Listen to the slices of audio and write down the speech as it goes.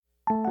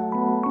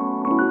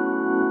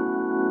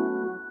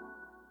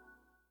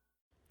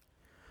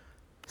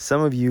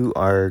Some of you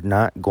are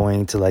not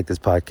going to like this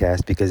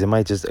podcast because it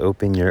might just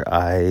open your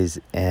eyes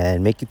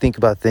and make you think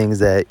about things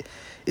that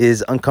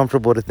is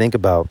uncomfortable to think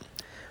about.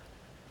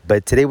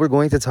 But today we're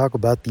going to talk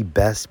about the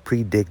best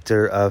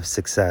predictor of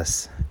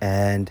success.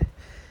 And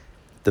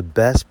the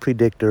best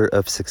predictor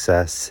of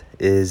success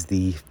is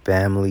the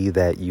family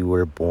that you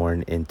were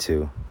born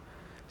into.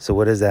 So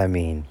what does that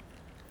mean?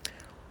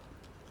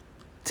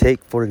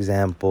 Take, for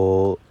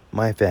example,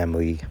 my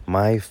family.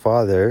 My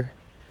father,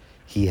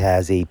 he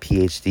has a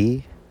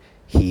PhD.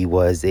 He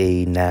was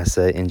a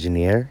NASA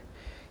engineer.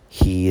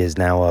 He is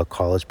now a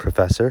college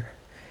professor.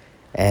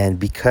 And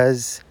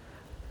because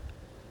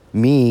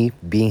me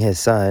being his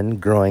son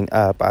growing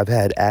up, I've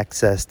had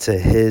access to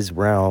his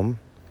realm,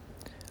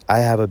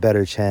 I have a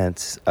better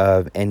chance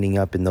of ending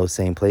up in those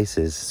same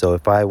places. So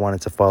if I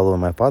wanted to follow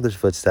in my father's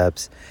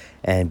footsteps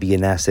and be a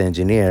NASA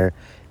engineer,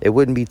 it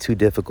wouldn't be too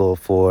difficult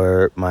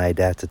for my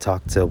dad to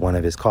talk to one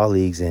of his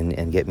colleagues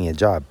and get me a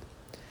job.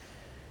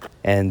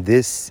 And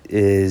this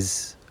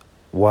is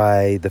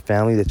why the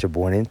family that you're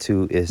born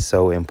into is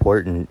so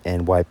important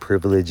and why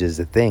privilege is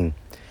a thing.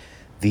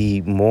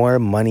 The more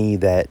money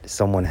that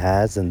someone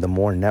has and the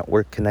more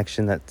network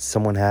connection that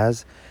someone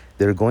has,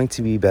 they're going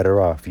to be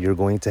better off. You're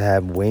going to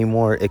have way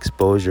more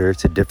exposure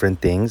to different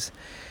things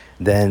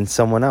than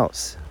someone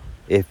else.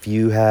 If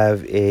you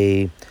have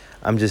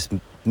I'm just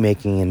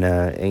making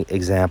an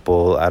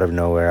example out of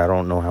nowhere. I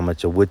don't know how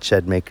much a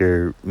woodshed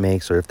maker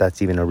makes or if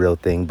that's even a real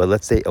thing, but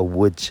let's say a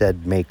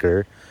woodshed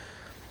maker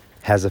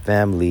has a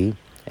family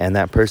and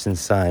that person's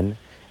son,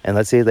 and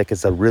let's say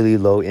it's a really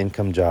low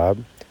income job,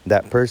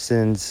 that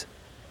person's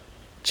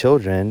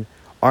children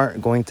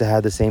aren't going to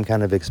have the same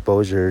kind of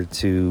exposure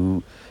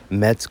to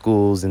med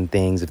schools and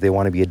things if they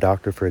want to be a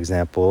doctor, for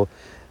example,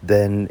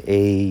 than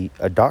a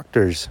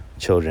doctor's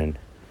children.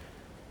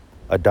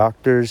 A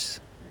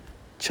doctor's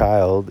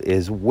child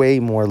is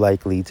way more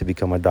likely to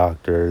become a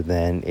doctor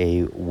than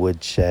a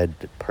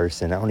woodshed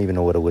person. I don't even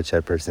know what a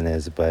woodshed person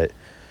is, but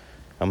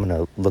I'm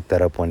going to look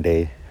that up one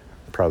day.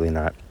 Probably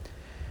not.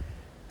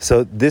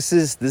 So this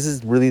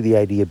is really the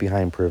idea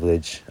behind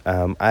privilege.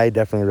 I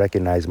definitely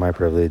recognize my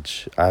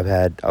privilege. I've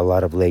had a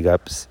lot of leg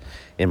ups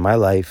in my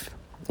life,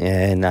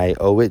 and I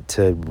owe it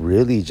to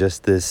really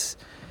just this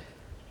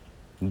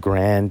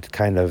grand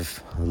kind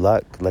of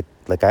luck.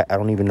 I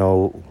don't even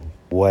know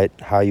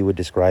how you would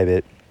describe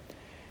it.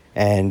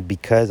 And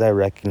because I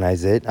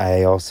recognize it,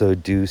 I also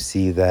do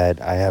see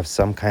that I have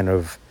some kind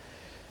of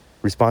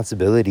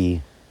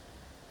responsibility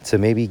to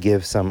maybe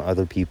give some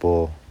other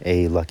people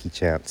a lucky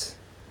chance.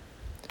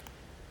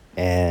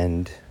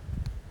 And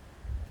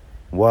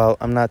while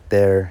I'm not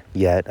there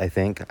yet, I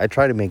think I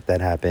try to make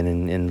that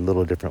happen in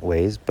little different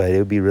ways, but it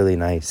would be really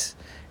nice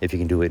if you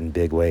can do it in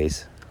big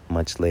ways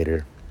much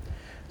later.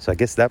 So I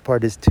guess that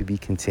part is to be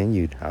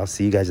continued. I'll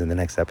see you guys in the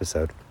next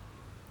episode.